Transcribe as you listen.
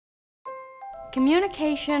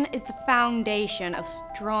Communication is the foundation of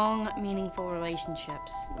strong, meaningful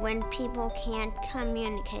relationships. When people can't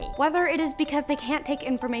communicate. Whether it is because they can't take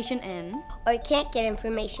information in, or can't get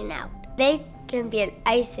information out. They can be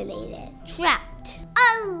isolated, trapped,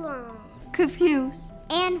 alone, confused,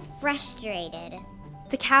 and frustrated.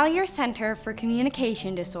 The Callier Center for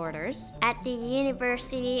Communication Disorders at the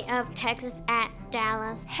University of Texas at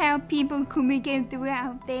Dallas help people communicate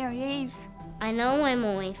throughout their life. I know I'm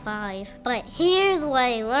only 5, but here's what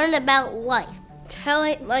I learned about life. Tell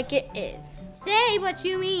it like it is. Say what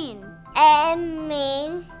you mean. And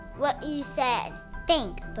mean what you said.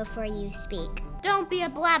 Think before you speak. Don't be a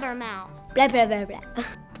blabbermouth. Blah, blah, blah, blah.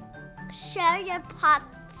 Share your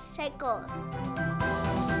popsicle.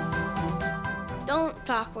 Don't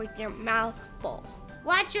talk with your mouth full.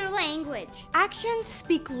 Watch your language. Actions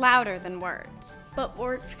speak louder than words. But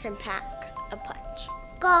words can pack a punch.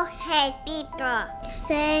 Go ahead, people.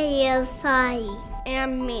 Say you're sorry.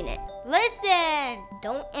 And mean it. Listen.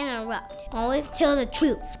 Don't interrupt. Always tell the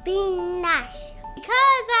truth. Be nice. Because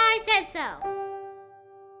I said so.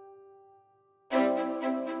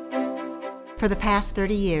 For the past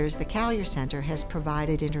 30 years, the Callier Center has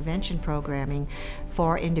provided intervention programming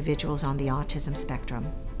for individuals on the autism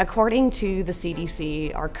spectrum. According to the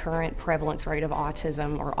CDC, our current prevalence rate of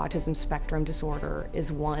autism or autism spectrum disorder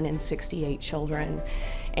is 1 in 68 children,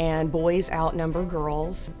 and boys outnumber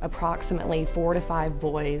girls, approximately 4 to 5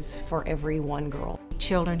 boys for every 1 girl.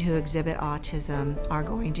 Children who exhibit autism are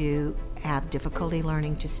going to have difficulty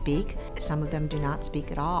learning to speak. Some of them do not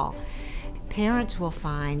speak at all. Parents will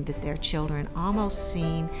find that their children almost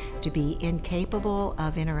seem to be incapable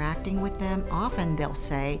of interacting with them. Often they'll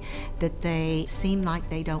say that they seem like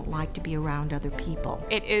they don't like to be around other people.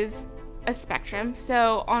 It is a spectrum.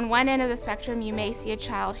 So on one end of the spectrum, you may see a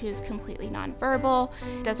child who's completely nonverbal,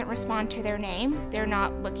 doesn't respond to their name, they're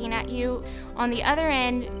not looking at you. On the other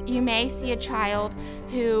end, you may see a child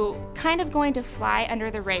who kind of going to fly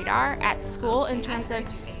under the radar at school in terms of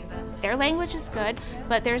their language is good,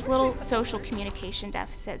 but there's little social communication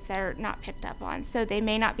deficits that are not picked up on. So they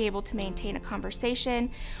may not be able to maintain a conversation,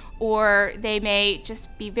 or they may just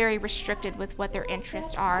be very restricted with what their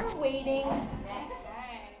interests are.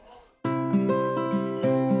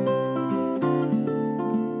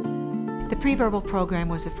 The Preverbal program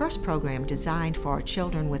was the first program designed for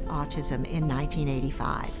children with autism in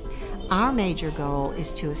 1985. Our major goal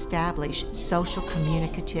is to establish social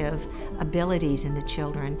communicative abilities in the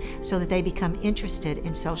children so that they become interested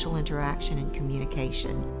in social interaction and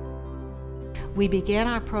communication. We began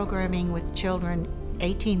our programming with children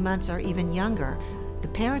 18 months or even younger. The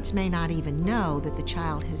parents may not even know that the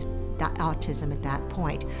child has autism at that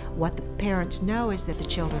point. What the parents know is that the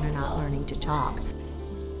children are not learning to talk.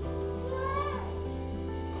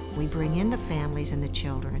 We bring in the families and the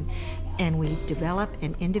children, and we develop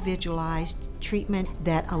an individualized treatment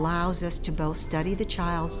that allows us to both study the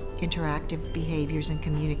child's interactive behaviors and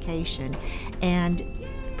communication and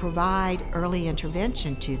provide early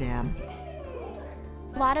intervention to them.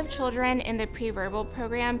 A lot of children in the Preverbal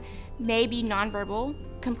program may be nonverbal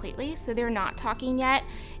completely, so they're not talking yet.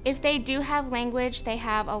 If they do have language, they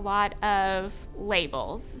have a lot of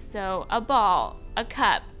labels. So a ball, a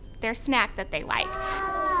cup, their snack that they like.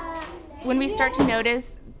 When we start to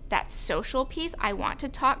notice that social piece, I want to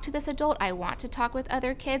talk to this adult, I want to talk with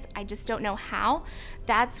other kids, I just don't know how,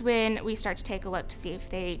 that's when we start to take a look to see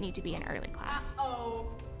if they need to be in early class.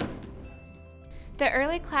 The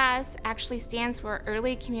early class actually stands for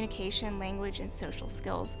Early Communication, Language, and Social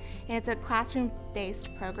Skills, and it's a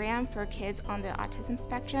classroom-based program for kids on the autism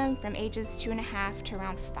spectrum from ages 2.5 to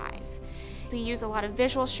around 5. We use a lot of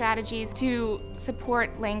visual strategies to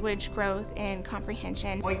support language growth and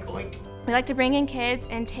comprehension. Oink, oink. We like to bring in kids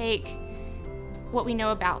and take what we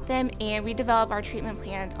know about them, and we develop our treatment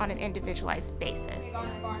plans on an individualized basis.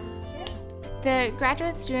 The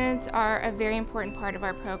graduate students are a very important part of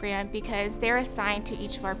our program because they're assigned to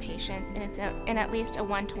each of our patients, and it's in at least a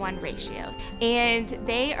 1-to-1 ratio. And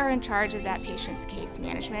they are in charge of that patient's case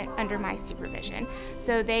management under my supervision.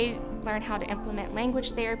 So they learn how to implement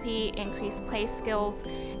language therapy, increase play skills,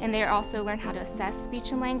 and they also learn how to assess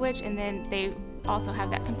speech and language, and then they also have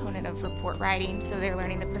that component of report writing, so they're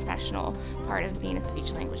learning the professional part of being a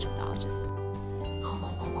speech-language pathologist.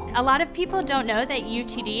 A lot of people don't know that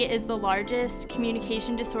UTD is the largest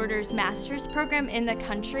communication disorders master's program in the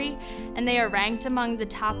country, and they are ranked among the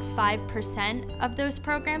top 5% of those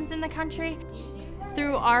programs in the country.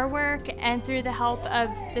 Through our work and through the help of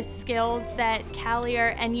the skills that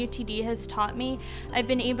Callier and UTD has taught me, I've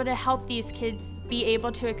been able to help these kids be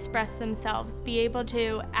able to express themselves, be able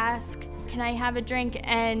to ask, "Can I have a drink?"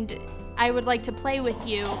 and "I would like to play with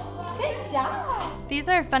you." Good job. These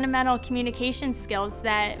are fundamental communication skills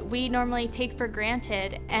that we normally take for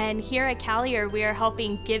granted, and here at Callier we are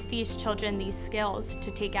helping give these children these skills to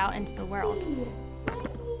take out into the world.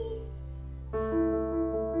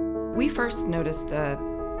 We first noticed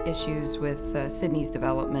issues with Sydney's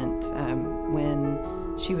development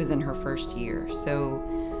when she was in her first year. So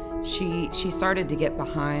she started to get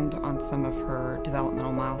behind on some of her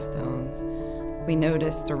developmental milestones. We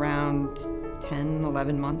noticed around 10,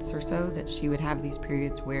 11 months or so that she would have these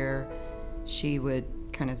periods where she would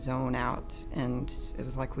kind of zone out, and it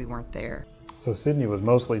was like we weren't there. So Sydney was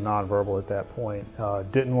mostly nonverbal at that point,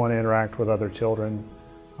 didn't want to interact with other children,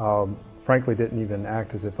 frankly didn't even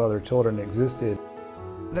act as if other children existed.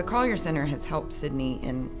 The Callier Center has helped Sydney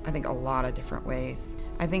in, I think, a lot of different ways.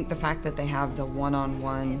 I think the fact that they have the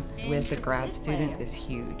one-on-one with a grad student is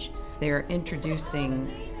huge. They're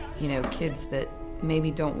introducing, you know, kids that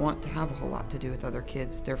maybe don't want to have a whole lot to do with other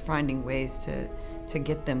kids. They're finding ways to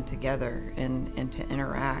get them together and to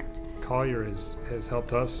interact. Callier has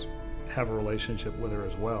helped us have a relationship with her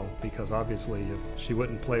as well, because obviously if she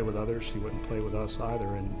wouldn't play with others, she wouldn't play with us either,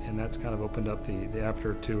 and that's kind of opened up the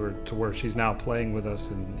aperture to her to where she's now playing with us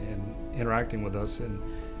and interacting with us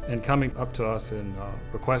and coming up to us and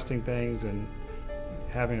requesting things and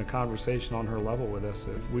having a conversation on her level with us.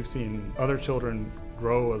 We've seen other children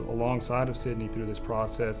grow alongside of Sydney through this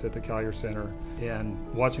process at the Callier Center, and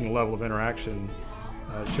watching the level of interaction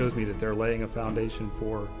shows me that they're laying a foundation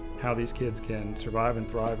for how these kids can survive and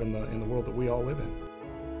thrive in the world that we all live in.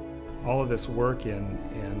 All of this work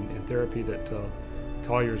and therapy that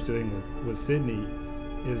Callier's doing with Sydney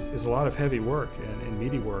is a lot of heavy work and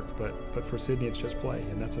meaty work, but for Sydney it's just play,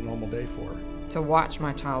 and that's a normal day for her. To watch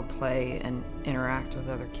my child play and interact with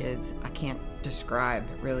other kids, I can't describe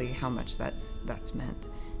really how much that's meant.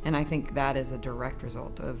 And I think that is a direct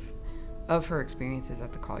result of her experiences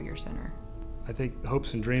at the Callier Center. I think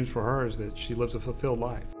hopes and dreams for her is that she lives a fulfilled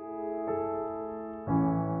life.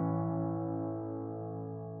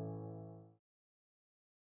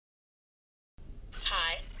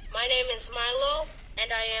 Hi, my name is Milo,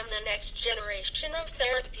 and I am the next generation of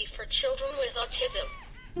therapy for children with autism.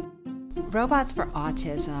 Robots for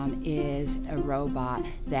Autism is a robot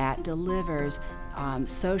that delivers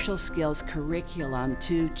social skills curriculum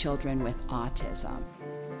to children with autism.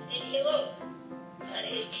 Did he look at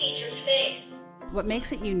his teacher's face? What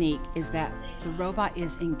makes it unique is that the robot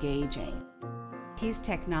is engaging. He's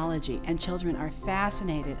technology, and children are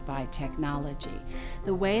fascinated by technology.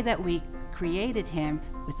 The way that we created him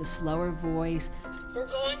with a slower voice. We're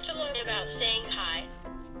going to learn about saying hi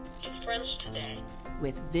to friends today.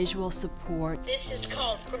 With visual support. This is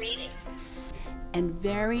called greeting. And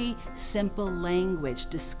very simple language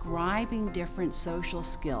describing different social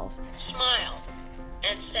skills. Smile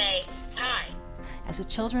and say hi. As the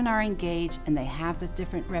children are engaged and they have the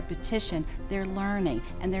different repetition, they're learning,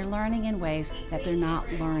 and they're learning in ways that they're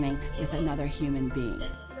not learning with another human being.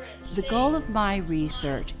 The goal of my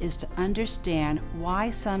research is to understand why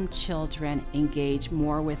some children engage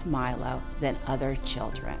more with Milo than other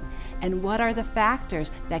children, and what are the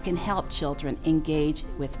factors that can help children engage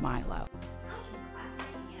with Milo.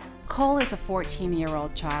 Cole is a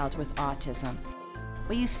 14-year-old child with autism.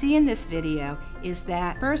 What you see in this video is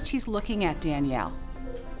that first he's looking at Danielle,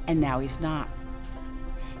 and now he's not.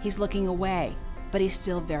 He's looking away, but he's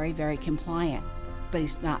still very, very compliant, but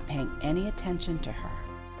he's not paying any attention to her.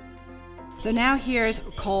 So now here's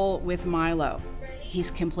Cole with Milo. He's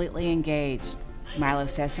completely engaged. Milo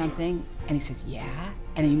says something, and he says, yeah,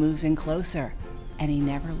 and he moves in closer, and he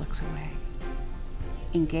never looks away.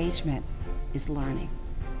 Engagement is learning.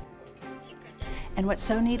 And what's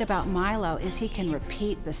so neat about Milo is he can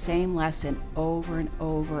repeat the same lesson over and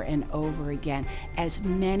over and over again, as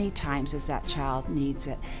many times as that child needs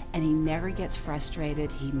it. And he never gets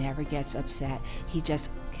frustrated, he never gets upset, he just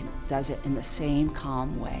does it in the same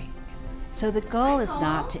calm way. So the goal is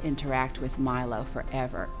not to interact with Milo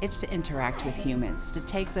forever, it's to interact with humans, to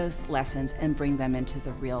take those lessons and bring them into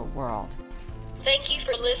the real world. Thank you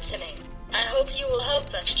for listening. I hope you will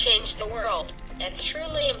help us change the world and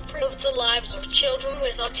truly improve the lives of children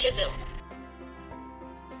with autism.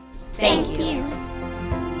 Thank you.